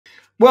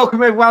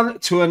Welcome everyone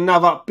to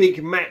another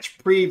big match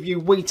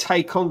preview. We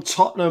take on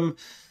Tottenham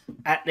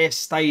at their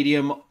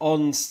stadium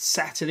on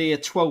Saturday, a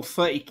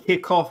 12:30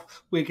 kickoff.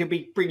 We're going to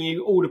be bringing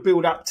you all the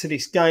build up to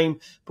this game,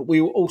 but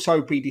we will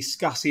also be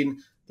discussing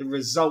the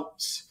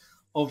results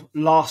of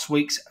last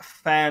week's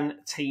fan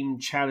team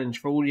challenge.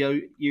 For all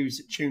you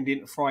that tuned in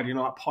to Friday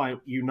Night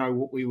Pint, you know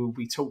what we will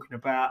be talking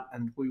about,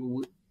 and we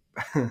will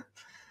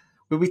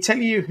we'll be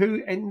telling you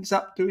who ends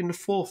up doing the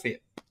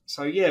forfeit.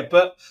 So, yeah,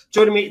 but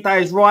joining me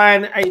today is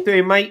Ryan. How you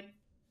doing, mate?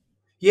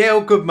 Yeah, all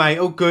good, mate.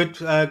 All good.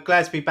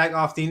 Glad to be back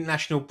after the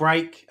international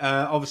break.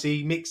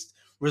 Obviously, mixed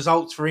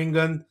results for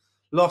England.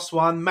 Lost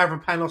one.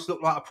 Mavropanos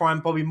looked like a prime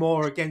Bobby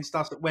Moore against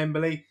us at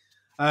Wembley.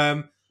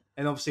 And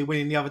obviously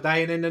winning the other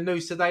day. And then the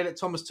news today that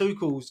Thomas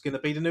Tuchel's going to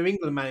be the new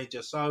England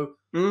manager. So,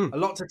 a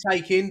lot to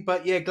take in.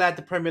 But, yeah, glad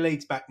the Premier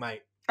League's back,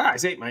 mate.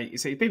 That's it, mate.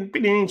 It's been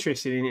an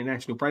interesting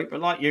international break,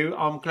 but like you,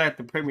 I'm glad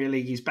the Premier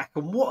League is back.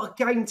 And what a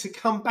game to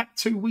come back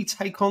to. We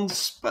take on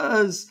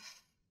Spurs.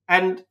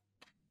 And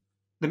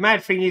the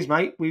mad thing is,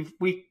 mate, we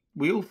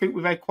all think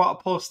we've had quite a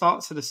poor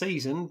start to the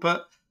season,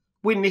 but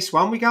win this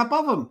one, we go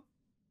above them.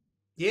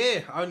 Yeah,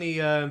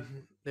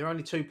 they're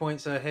only 2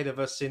 points ahead of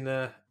us in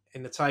the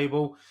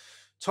table.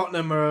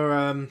 Tottenham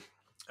are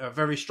a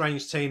very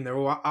strange team. They're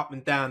all up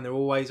and down. They're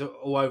always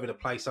all over the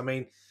place. I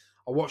mean,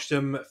 I watched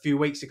them a few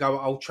weeks ago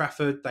at Old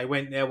Trafford. They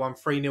went there, won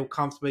 3-0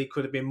 comfortably.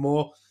 Could have been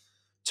more.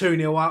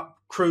 2-0 up,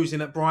 cruising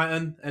at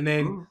Brighton. And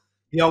then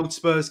the old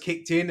Spurs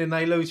kicked in and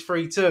they lose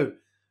 3-2. So,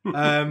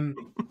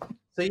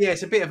 yeah,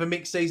 it's a bit of a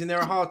mixed season. They're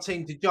a hard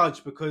team to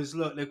judge because,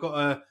 look, they've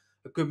got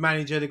a good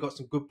manager. They've got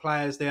some good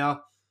players there.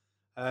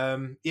 Yeah,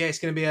 it's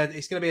going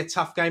to be a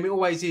tough game. It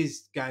always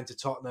is going to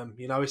Tottenham.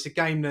 You know, it's a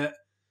game that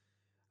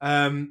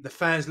the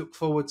fans look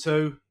forward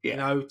to. Yeah. You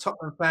know,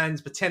 Tottenham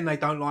fans pretend they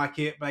don't like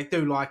it, but they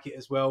do like it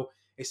as well.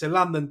 It's a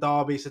London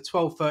derby. It's a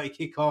 12:30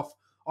 kickoff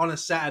on a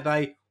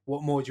Saturday.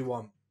 What more do you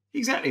want?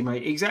 Exactly,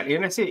 mate. Exactly,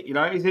 and that's it. You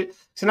know,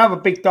 it's another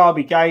big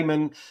derby game,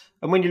 and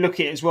when you look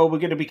at it as well, we're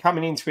going to be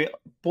coming into it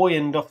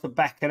buoyant off the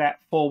back of that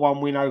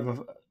 4-1 win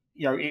over,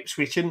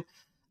 Ipswich, and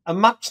a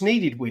much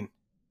needed win.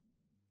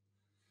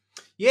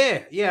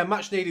 Yeah,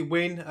 much needed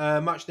win.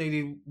 Much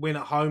needed win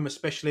at home,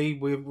 especially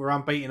we're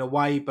unbeaten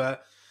away,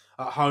 but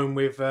at home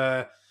we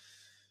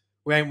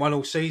ain't won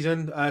all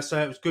season,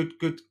 so it was good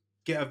to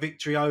get a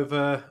victory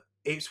over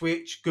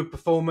Ipswich. Good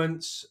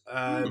performance.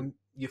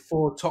 Your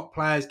 4 top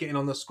players getting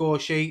on the score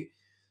sheet,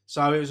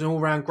 so it was an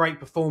all-round great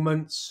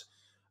performance.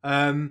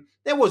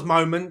 There was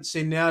moments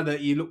in there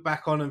that you look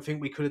back on and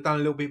think we could have done a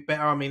little bit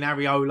better. I mean,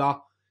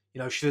 Areola,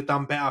 should have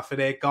done better for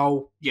their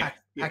goal.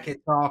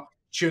 Paquetá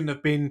shouldn't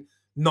have been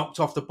knocked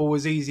off the ball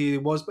as easy as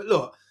it was, but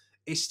look,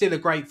 it's still a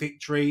great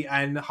victory,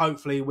 and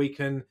hopefully we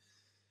can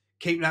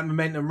keep that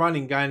momentum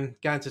running going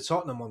to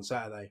Tottenham on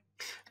Saturday.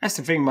 That's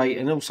the thing, mate.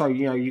 And also,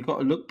 you've got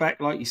to look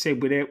back, like you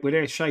said, with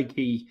their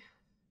shaky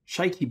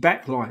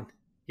back line.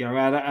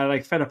 How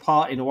they fell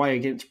apart in a way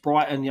against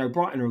Brighton.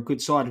 Brighton are a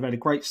good side. Have had a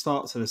great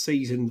start to the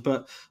season.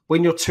 But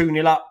when you're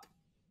 2-0 up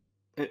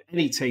at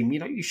any team,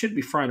 you shouldn't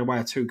be throwing away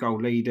a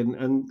 2-goal lead.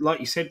 And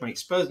like you said, mate,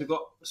 Spurs have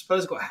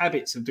got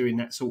habits of doing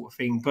that sort of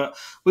thing. But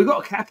we've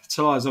got to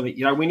capitalise on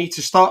it. We need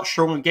to start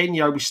strong again.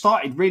 We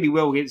started really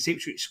well against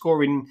Ipswich,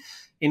 scoring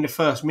in the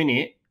first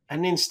minute,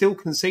 and then still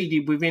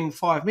conceded within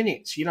 5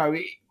 minutes.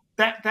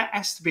 That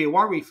has to be a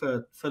worry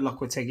for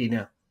Lopetegui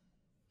now.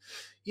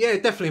 Yeah,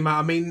 definitely, Matt.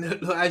 I mean,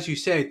 look, as you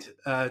said,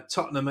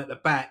 Tottenham at the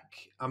back.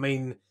 I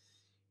mean,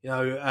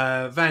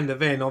 Van der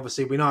Ven,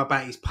 obviously, we know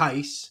about his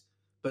pace,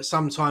 but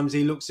sometimes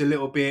he looks a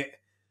little bit,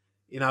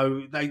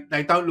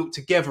 they don't look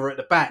together at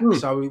the back.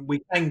 So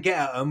we can get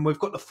at them. We've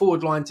got the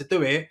forward line to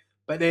do it,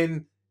 but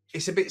then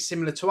it's a bit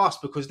similar to us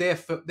because their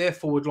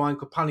forward line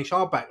could punish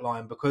our back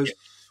line because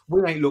we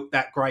ain't looked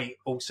that great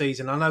all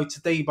season. I know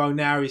Todibo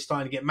now is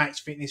starting to get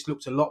match fitness,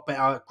 looks a lot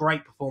better.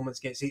 Great performance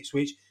against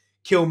Ipswich.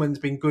 Kilman's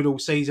been good all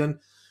season.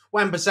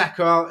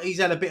 Wan-Bissaka, he's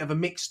had a bit of a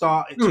mixed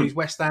start to his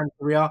West Ham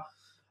career,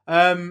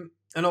 and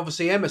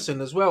obviously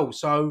Emerson as well.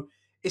 So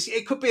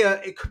it could be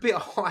a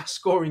high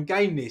scoring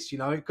game. This,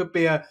 it could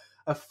be a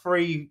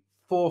 3-4-3,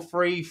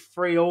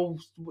 3-all.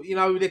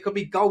 There could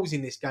be goals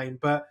in this game,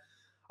 but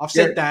I've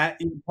said that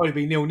it would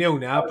probably be 0-0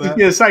 now. But I was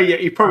going to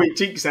say, you probably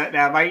jinx that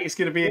now, mate. It's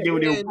going to be a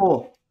 0-0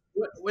 4.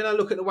 When I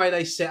look at the way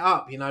they set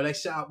up, they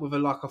set up with a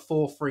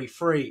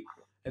 4-3-3.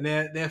 And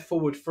their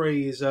forward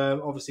 3 is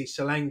obviously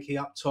Solanke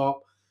up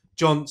top,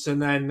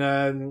 Johnson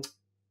and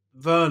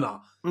Werner.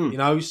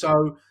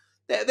 So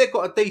they've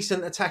got a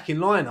decent attacking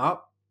lineup.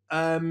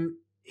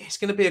 It's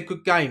going to be a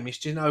good game.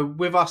 It's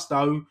with us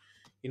though,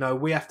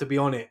 we have to be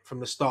on it from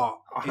the start.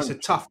 100%. It's a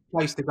tough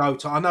place to go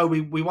to. I know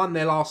we won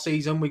there last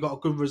season. We got a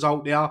good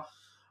result there.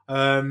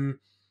 But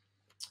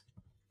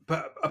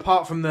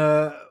apart from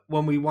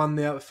when we won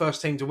the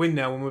first team to win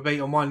there, when we beat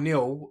them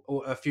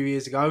 1-0 a few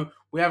years ago,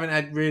 we haven't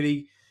had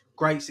really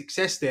great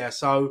success there.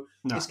 So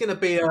it's going to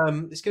be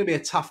a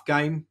tough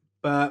game.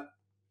 But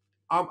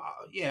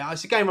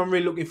it's a game I'm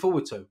really looking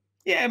forward to.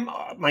 Yeah,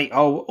 mate,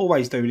 I'll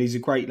always do. These are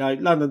great. Like,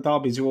 London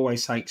derbies are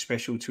always something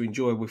special to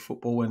enjoy with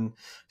football. And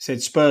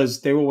said Spurs,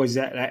 they're always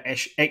that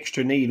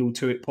extra needle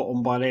to it put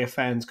on by their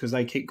fans because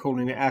they keep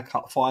calling it our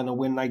cup final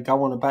when they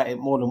go on about it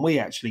more than we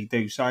actually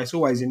do. So it's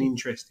always an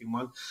interesting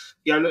one.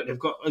 You know, look, they've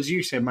got, as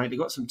you said, mate, they've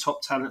got some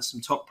top talent,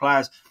 some top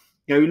players.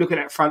 You know, you look at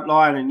that front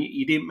line and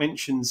you didn't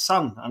mention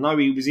Son. I know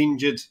he was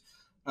injured.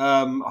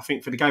 I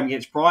think for the game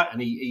against Brighton,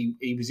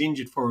 he was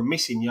injured for a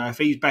missing. You know, if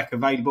he's back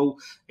available,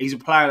 he's a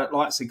player that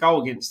likes to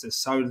go against us.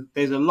 So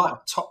there's a lot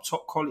of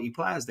top quality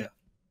players there.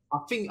 I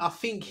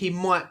think he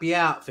might be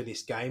out for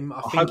this game. I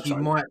I think hope he so.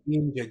 might be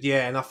injured.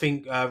 Yeah, and I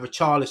think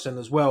Richarlison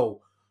as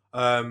well.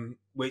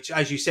 Which,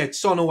 as you said,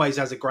 Son always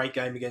has a great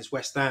game against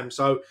West Ham,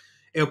 so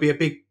it'll be a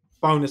big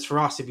bonus for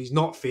us if he's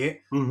not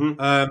fit.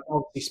 Mm-hmm.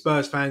 Obviously,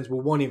 Spurs fans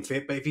will want him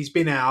fit, but if he's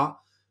been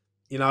out,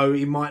 he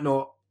might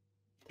not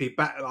be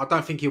back. I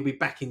don't think he'll be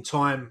back in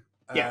time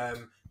Yeah.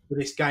 for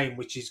this game,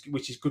 which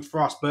is good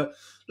for us. But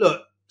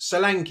look,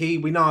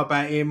 Solanke, we know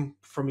about him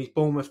from his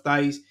Bournemouth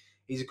days.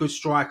 He's a good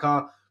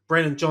striker.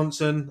 Brennan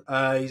Johnson,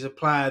 he's a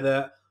player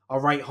that I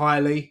rate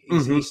highly.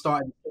 Mm-hmm. He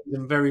started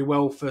them very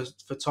well for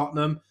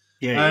Tottenham.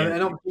 Yeah.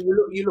 And obviously,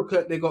 you look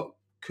at they've got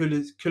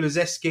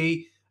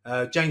Kulusevski,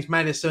 James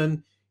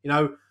Maddison.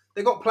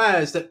 They've got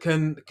players that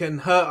can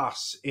hurt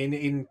us in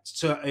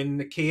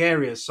the key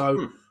areas. So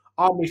Hmm.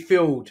 our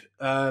midfield,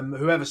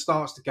 whoever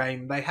starts the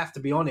game, they have to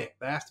be on it.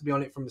 They have to be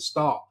on it from the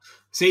start.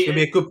 It's See, going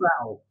to be a good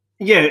battle.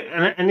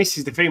 yeah, and this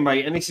is the thing,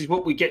 mate, and this is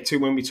what we get to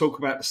when we talk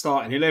about the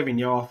starting 11.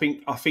 You know,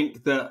 I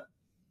think that,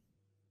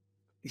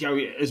 you know,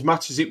 as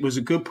much as it was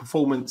a good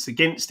performance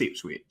against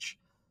Ipswich,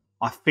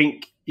 I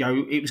think, you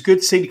know, it was good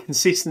to see the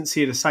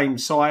consistency of the same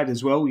side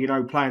as well. You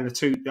know, playing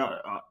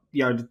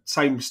the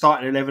same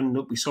starting 11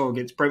 that we saw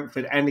against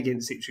Brentford and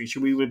against Ipswich.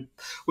 We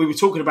were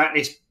talking about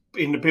this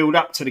in the build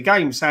up to the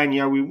game, saying,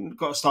 you know, we've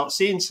got to start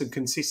seeing some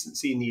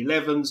consistency in the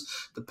 11s,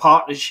 the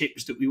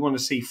partnerships that we want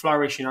to see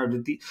flourish. You know,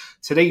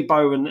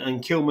 Tadibo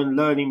and Kilman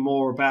learning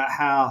more about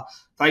how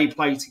they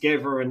play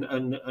together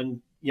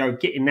and you know,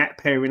 getting that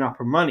pairing up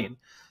and running.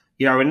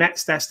 You know, and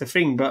that's the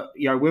thing. But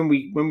you know, when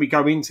we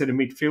go into the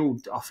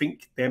midfield, I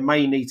think there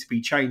may need to be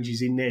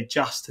changes in there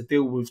just to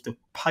deal with the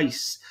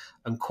pace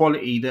and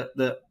quality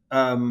that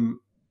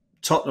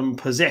Tottenham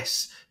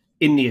possess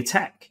in the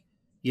attack.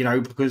 You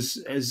know, because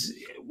as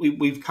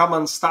we've come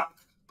unstuck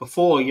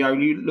before. You know,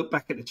 you look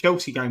back at the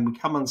Chelsea game, we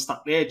come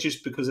unstuck there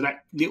just because of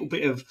that little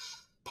bit of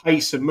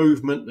pace and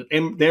movement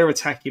that their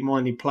attacking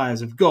minded players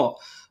have got.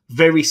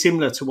 Very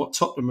similar to what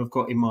Tottenham have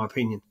got, in my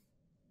opinion.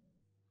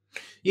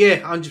 Yeah,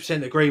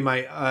 100% agree,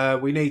 mate.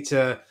 We need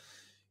to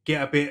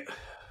get a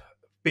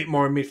bit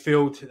more in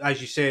midfield. As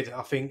you said,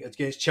 I think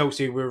against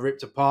Chelsea we were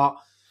ripped apart.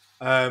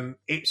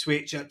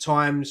 Ipswich at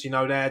times, they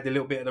had a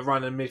little bit of the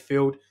run in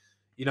midfield.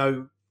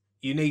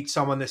 You need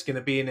someone that's going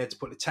to be in there to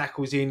put the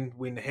tackles in,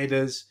 win the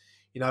headers,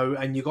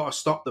 and you got to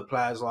stop the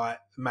players like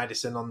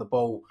Maddison on the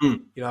ball,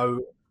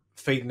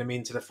 feeding them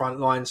into the front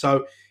line.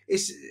 So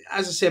it's,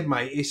 as I said,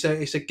 mate,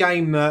 it's a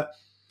game that,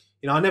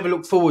 I never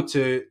look forward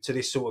to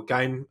this sort of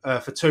game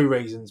for two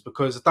reasons.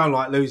 Because I don't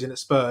like losing at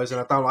Spurs and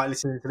I don't like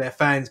listening to their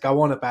fans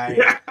go on about it.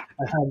 Yeah.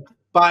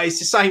 But it's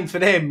the same for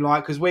them,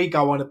 like, because we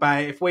go on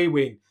about it if we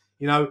win.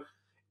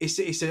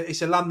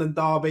 It's a London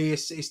derby.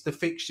 It's the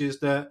fixtures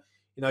that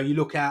you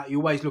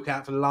always look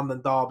out for the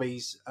London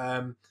derbies,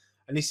 and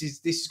this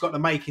has got the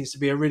makings to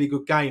be a really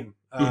good game.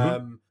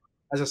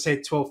 As I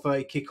said,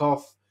 12:30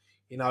 kickoff.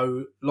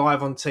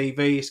 Live on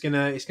TV. It's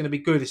gonna be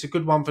good. It's a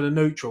good one for the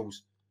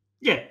neutrals.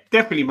 Yeah,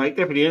 definitely, mate.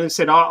 Definitely. And as I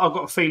said, I've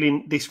got a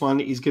feeling this one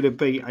is going to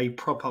be a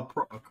proper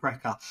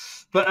cracker.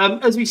 But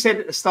as we said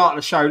at the start of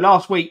the show,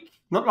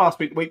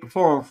 the week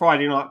before on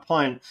Friday Night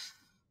Pint,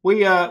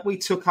 we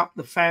took up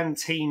the fan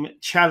team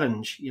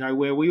challenge,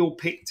 where we all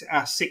picked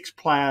our 6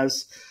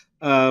 players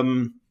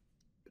to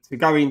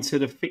go into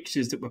the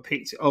fixtures that were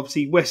picked.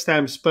 Obviously, West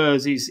Ham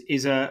Spurs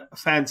is a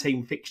fan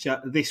team fixture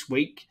this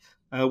week,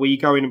 where you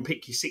go in and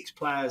pick your 6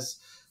 players.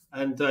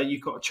 And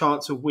you've got a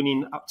chance of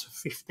winning up to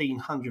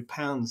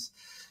 £1,500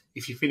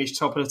 if you finish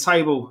top of the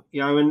table.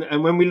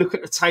 And when we look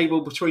at the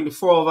table between the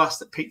 4 of us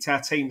that picked our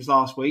teams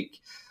last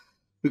week,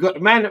 we've got the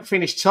man that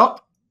finished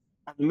top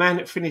and the man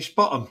that finished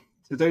bottom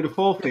to do the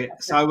forfeit.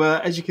 So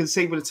as you can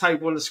see with the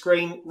table on the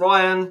screen,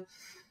 Ryan,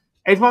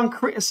 everyone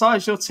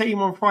criticised your team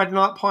on Friday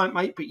Night Pint,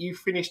 mate, but you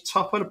finished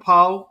top of the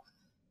pile.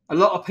 A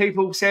lot of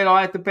people said I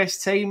had the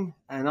best team,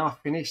 and I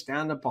finished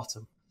down the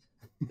bottom.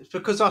 It's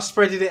because I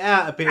spreaded it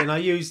out a bit and I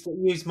used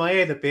my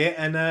head a bit.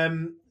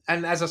 And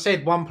as I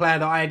said, one player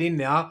that I had in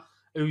there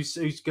who's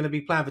going to be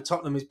playing for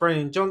Tottenham is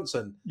Brennan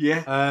Johnson.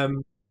 Yeah.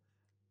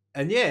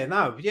 It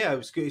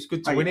was good. It's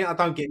good to win it. I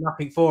don't get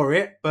nothing for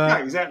it, but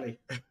yeah, exactly.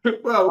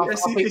 Well,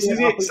 this is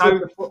it. So,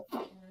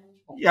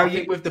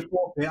 with the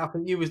forfeit, I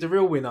think you was the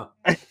real winner.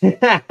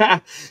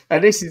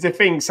 And this is the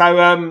thing.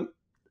 So,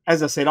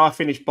 as I said, I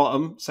finished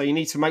bottom. So you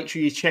need to make sure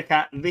you check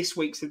out this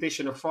week's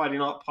edition of Friday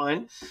Night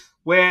Pint,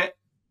 where,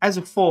 as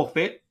a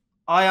forfeit,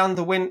 I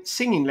underwent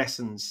singing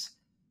lessons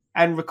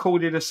and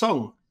recorded a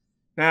song.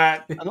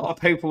 Now, a lot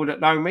of people that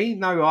know me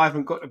know I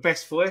haven't got the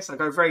best voice. I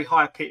go very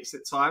high pitched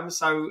at times.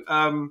 So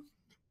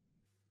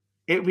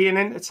it'll be an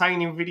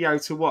entertaining video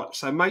to watch.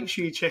 So make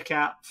sure you check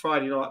out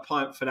Friday Night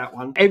Pint for that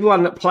one.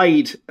 Everyone that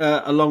played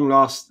along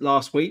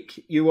last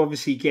week, you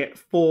obviously get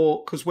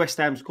 4, because West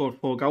Ham scored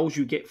 4 goals,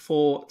 you get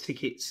 4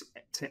 tickets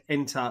to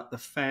enter the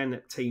fan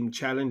team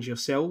challenge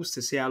yourselves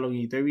to see how long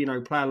you do.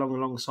 Play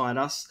alongside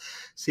us.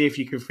 See if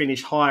you can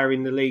finish higher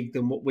in the league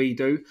than what we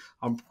do.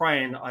 I'm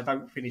praying I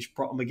don't finish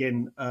bottom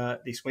again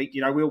this week.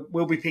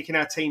 We'll be picking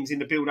our teams in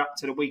the build up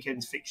to the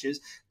weekend's fixtures.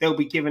 They'll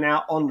be given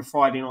out on the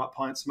Friday Night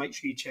Pint, so make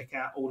sure you check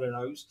out all of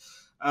those.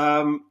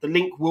 The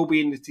link will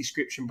be in the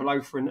description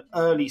below for an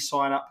early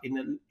sign up.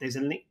 There's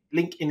a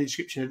link in the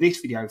description of this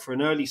video for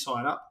an early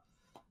sign up.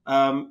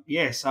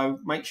 So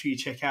make sure you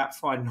check out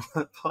Friday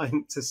Night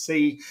Pint to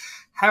see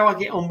how I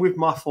get on with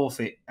my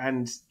forfeit,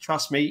 and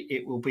trust me,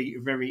 it will be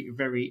very,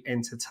 very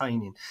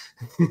entertaining.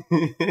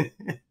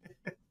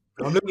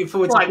 I'm looking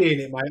forward to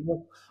seeing it, mate.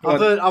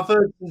 I've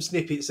heard some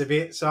snippets of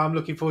it, so I'm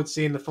looking forward to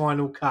seeing the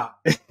final cut.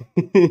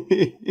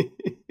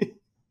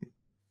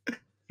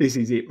 This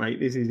is it, mate.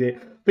 This is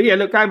it. But yeah,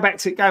 look, going back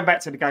to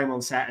the game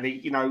on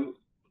Saturday,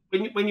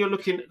 when you're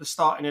looking at the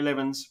starting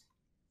 11s,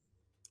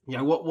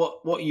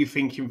 what are you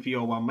thinking for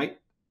your one, mate?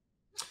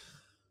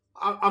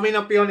 I mean,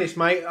 I'll be honest,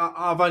 mate.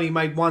 I've only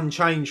made one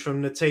change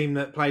from the team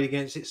that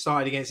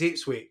started against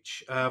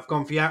Ipswich. I've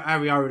gone for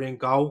Ariola in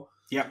goal.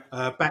 Yeah.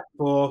 Back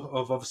 4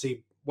 of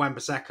obviously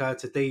Wan-Bissaka,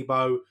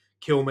 Todibo,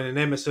 Kilman, and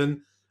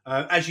Emerson.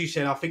 As you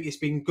said, I think it's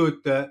been good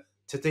that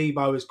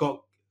Todibo has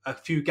got a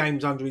few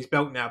games under his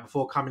belt now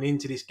before coming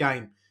into this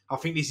game. I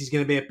think this is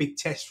going to be a big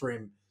test for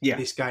him.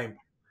 This game.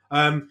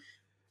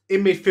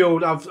 In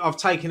midfield, I've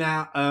taken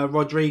out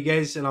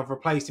Rodriguez and I've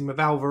replaced him with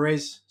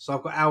Alvarez. So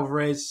I've got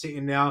Alvarez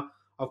sitting there.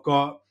 I've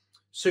got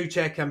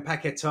Soucek and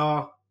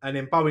Paquetá, and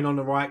then Bowen on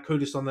the right,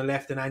 Kudus on the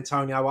left, and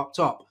Antonio up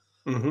top.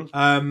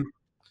 Mm-hmm.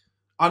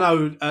 I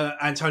know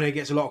Antonio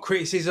gets a lot of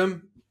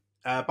criticism,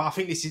 but I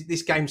think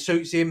this game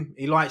suits him.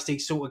 He likes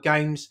these sort of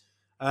games.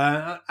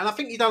 And I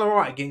think he done all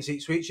right against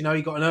Ipswich. He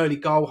got an early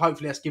goal.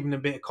 Hopefully that's given him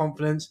a bit of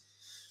confidence.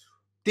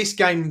 This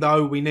game,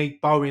 though, we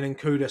need Bowen and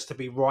Kudus to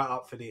be right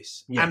up for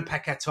this. Yeah. And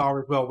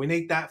Paquetá as well. We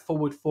need that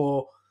forward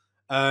 4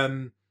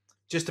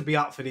 just to be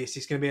up for this.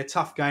 It's going to be a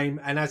tough game.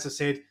 And as I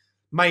said,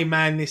 main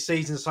man this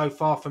season so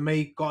far for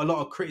me, got a lot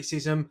of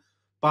criticism.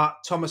 But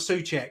Thomas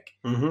Soucek,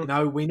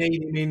 we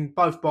need him in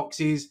both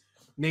boxes,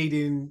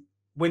 winning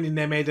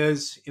them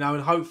headers,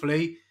 and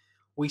hopefully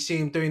we see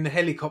him doing the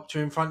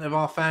helicopter in front of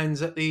our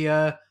fans at the...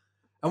 and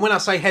when I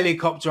say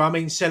helicopter, I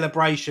mean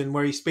celebration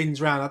where he spins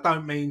round. I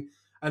don't mean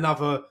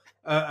another...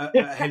 a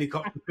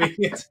helicopter thing.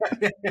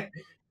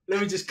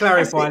 Let me just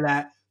clarify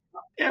that.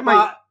 Yeah, but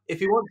mate.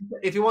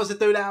 If he wants to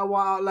do that at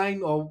White Hart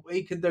Lane, or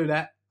he can do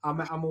that, I'm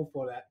all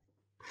for that.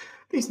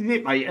 This is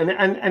it, mate,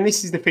 and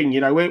this is the thing.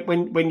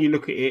 When you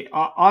look at it,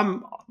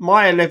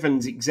 my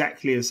 11's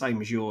exactly the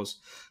same as yours.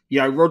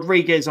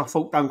 Rodriguez, I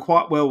thought done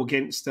quite well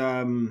against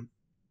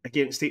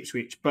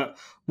Ipswich, but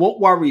what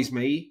worries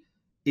me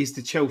is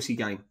the Chelsea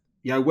game.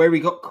 Where he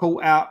got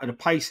caught out at the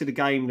pace of the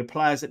game, the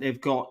players that they've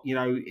got,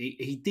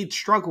 he did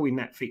struggle in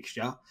that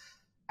fixture.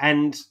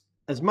 And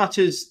as much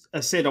as I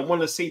said, I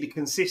want to see the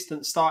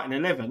consistent starting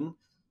 11,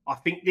 I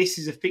think this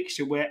is a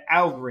fixture where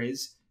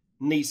Alvarez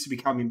needs to be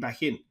coming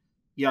back in,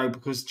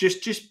 because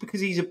just because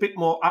he's a bit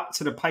more up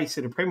to the pace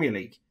of the Premier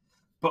League.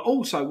 But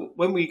also,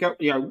 when we go,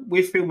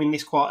 we're filming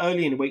this quite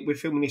early in the week. We're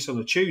filming this on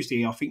a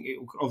Tuesday. I think it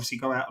will obviously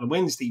go out on a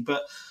Wednesday,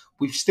 but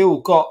we've still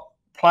got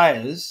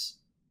players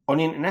on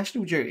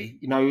international duty.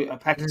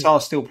 Paquetá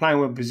is still playing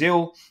with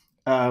Brazil.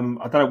 I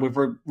don't know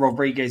whether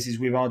Rodriguez is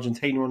with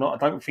Argentina or not.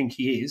 I don't think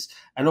he is.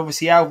 And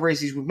obviously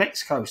Alvarez is with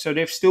Mexico. So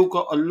they've still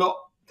got a lot.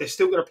 They're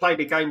still going to play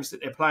the games that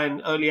they're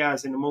playing early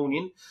hours in the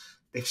morning.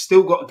 They've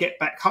still got to get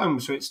back home.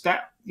 So it's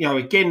that,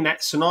 again,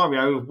 that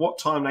scenario of what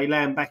time they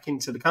land back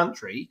into the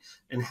country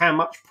and how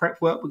much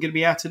prep work we're going to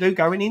be able to do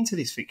going into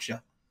this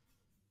fixture.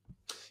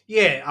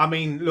 Yeah, I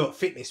mean, look,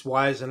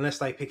 fitness-wise, unless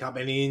they pick up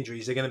any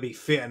injuries, they're going to be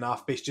fit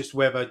enough. But it's just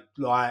whether,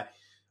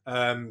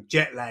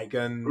 jet lag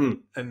and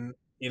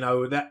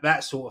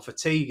that sort of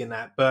fatigue and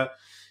that. But,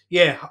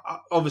 yeah,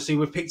 obviously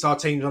we've picked our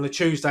teams on a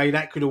Tuesday.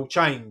 That could all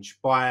change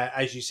by,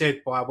 as you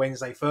said, by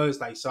Wednesday,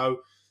 Thursday.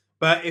 So,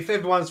 but if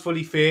everyone's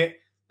fully fit,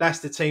 that's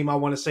the team I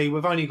want to see.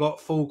 We've only got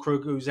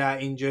Fulkrug, who's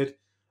out injured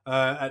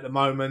at the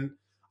moment.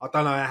 I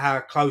don't know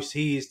how close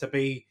he is to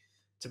be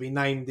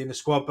named in the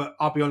squad, but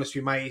I'll be honest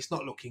with you, mate, it's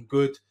not looking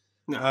good.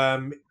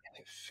 No.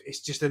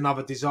 It's just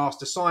another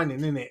disaster signing,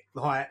 isn't it?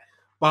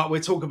 But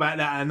we'll talk about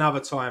that at another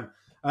time.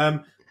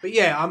 But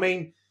yeah, I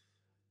mean,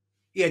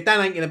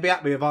 Dan ain't going to be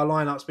happy with our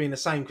lineups being the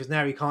same because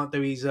now he can't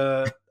do his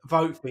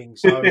vote thing.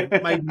 So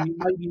maybe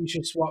you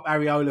should swap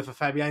Ariola for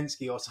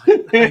Fabianski or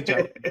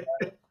something.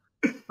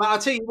 But I'll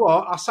tell you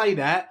what, I say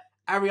that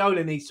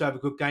Ariola needs to have a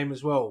good game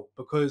as well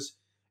because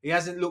he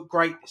hasn't looked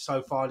great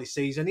so far this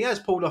season. He has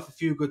pulled off a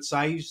few good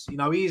saves.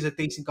 He is a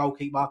decent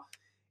goalkeeper.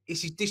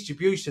 It's his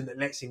distribution that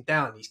lets him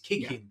down. He's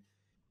kicking.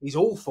 Yeah. He's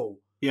awful.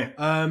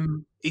 Yeah.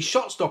 His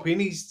shot stopping,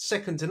 he's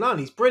second to none.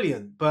 He's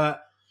brilliant.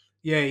 But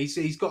Yeah,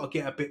 he's got to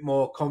get a bit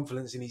more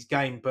confidence in his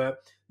game. But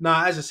no,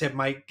 as I said,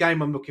 mate,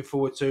 game I'm looking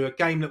forward to. A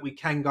game that we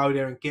can go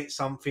there and get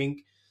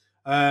something.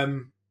 I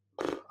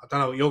don't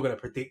know what you're going to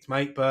predict,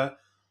 mate, but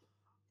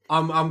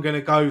I'm going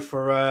to go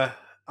for a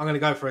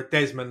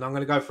Desmond. I'm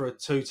going to go for a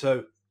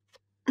 2-2.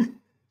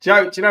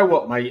 Do you know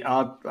what, mate?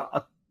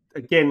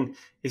 Again,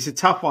 it's a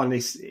tough one.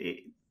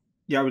 They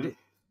are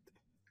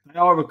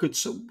a good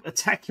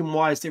attacking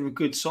wise. They're a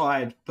good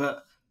side,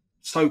 but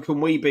so can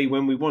we be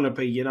when we want to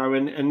be.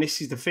 And this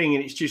is the thing,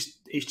 and it's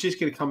just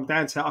going to come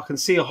down to. I can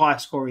see a high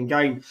scoring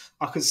game.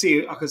 I can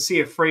see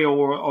a 3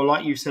 or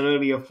like you said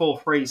earlier,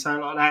 4-3,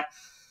 something like that.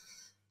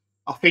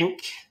 I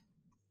think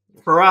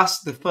for us,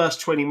 the first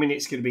 20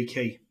 minutes is going to be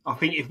key. I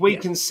think if we Yeah,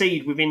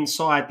 concede within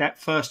inside that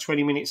first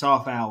 20 minutes,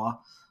 half hour,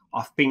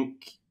 I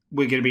think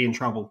we're going to be in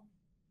trouble.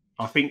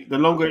 I think the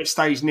longer it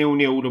stays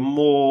 0-0, the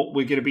more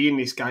we're going to be in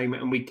this game,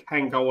 and we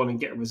can go on and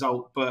get a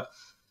result. But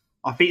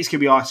I think it's going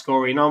to be high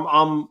scoring.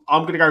 I'm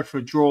going to go for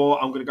a draw.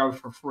 I'm going to go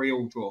for a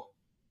 3-3 draw.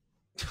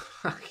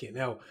 fucking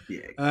hell.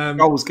 Yeah, Um,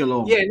 goals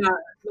galore. yeah,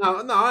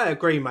 no, I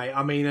agree, mate.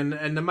 I mean,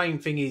 and the main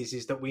thing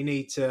is that we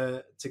need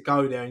to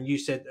go there. And you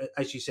said,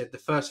 as you said, the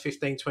first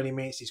 15, 20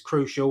 minutes is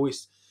crucial.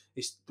 It's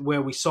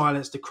where we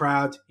silence the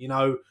crowd.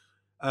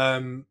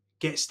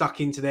 Get stuck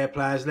into their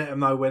players, let them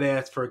know we're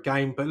there for a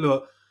game. But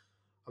look,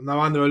 I'm no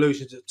under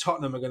illusions that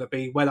Tottenham are going to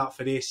be well up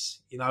for this.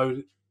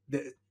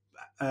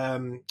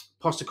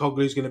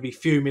 Postecoglou's going to be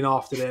fuming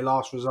after their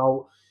last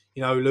result,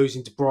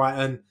 losing to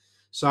Brighton.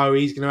 So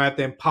he's going to have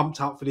them pumped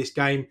up for this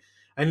game.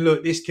 And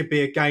look, this could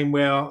be a game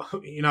where,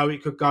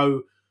 it could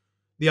go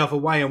the other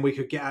way and we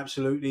could get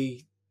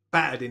absolutely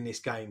battered in this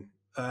game.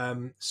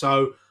 But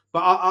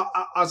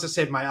as I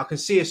said, mate, I can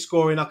see us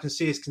scoring. I can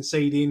see us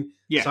conceding.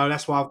 Yeah, So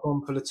that's why I've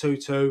gone for the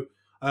 2-2.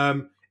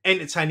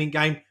 Entertaining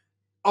game.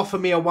 Offer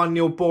me a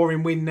 1-0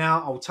 boring win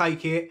now. I'll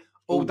take it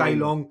all all day day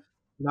long.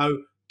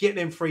 long. Get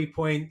them 3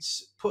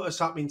 points, put us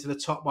up into the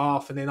top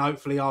half, and then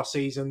hopefully our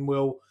season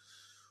will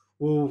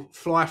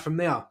fly from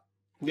there.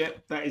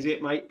 Yep, that is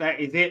it, mate. That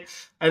is it.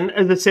 And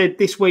as I said,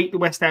 this week the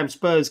West Ham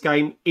Spurs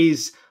game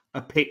is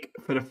a pick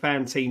for the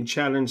Fan Team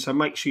Challenge. So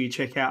make sure you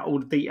check out all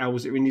the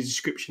details that are in the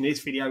description of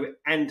this video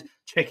and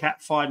check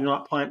out Friday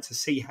Night Pint to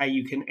see how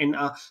you can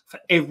enter. For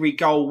every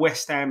goal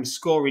West Ham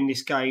score in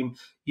this game,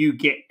 you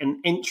get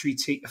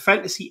a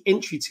fantasy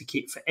entry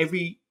ticket for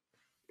every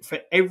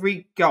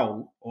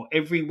goal or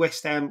every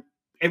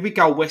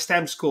goal West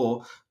Ham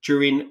score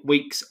during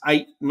weeks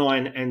 8,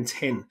 9, and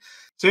 10.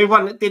 So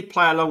everyone that did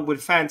play along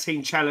with Fan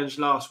Team Challenge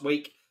last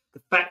week, the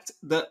fact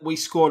that we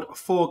scored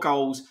 4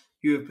 goals,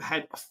 you have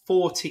had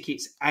 4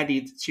 tickets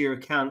added to your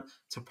account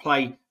to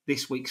play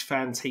this week's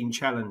Fan Team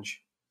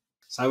Challenge.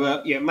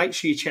 So, make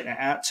sure you check that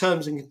out.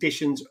 Terms and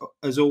conditions,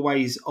 as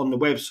always, on the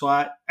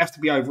website. Have to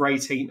be over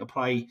 18 to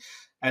play,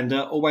 and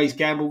always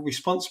gamble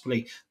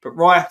responsibly. But,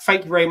 Ryan,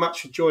 thank you very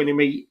much for joining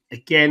me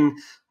again.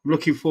 I'm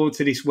looking forward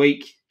to this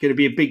week. Going to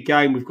be a big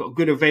game. We've got a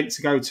good event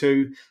to go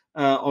to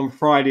on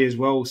Friday as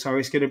well. So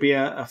it's going to be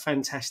a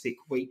fantastic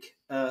week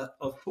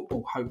of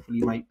football,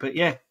 hopefully, mate. But,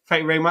 yeah,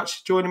 thank you very much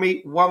for joining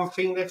me. One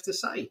thing left to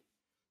say.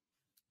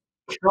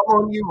 Come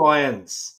on, you Lions.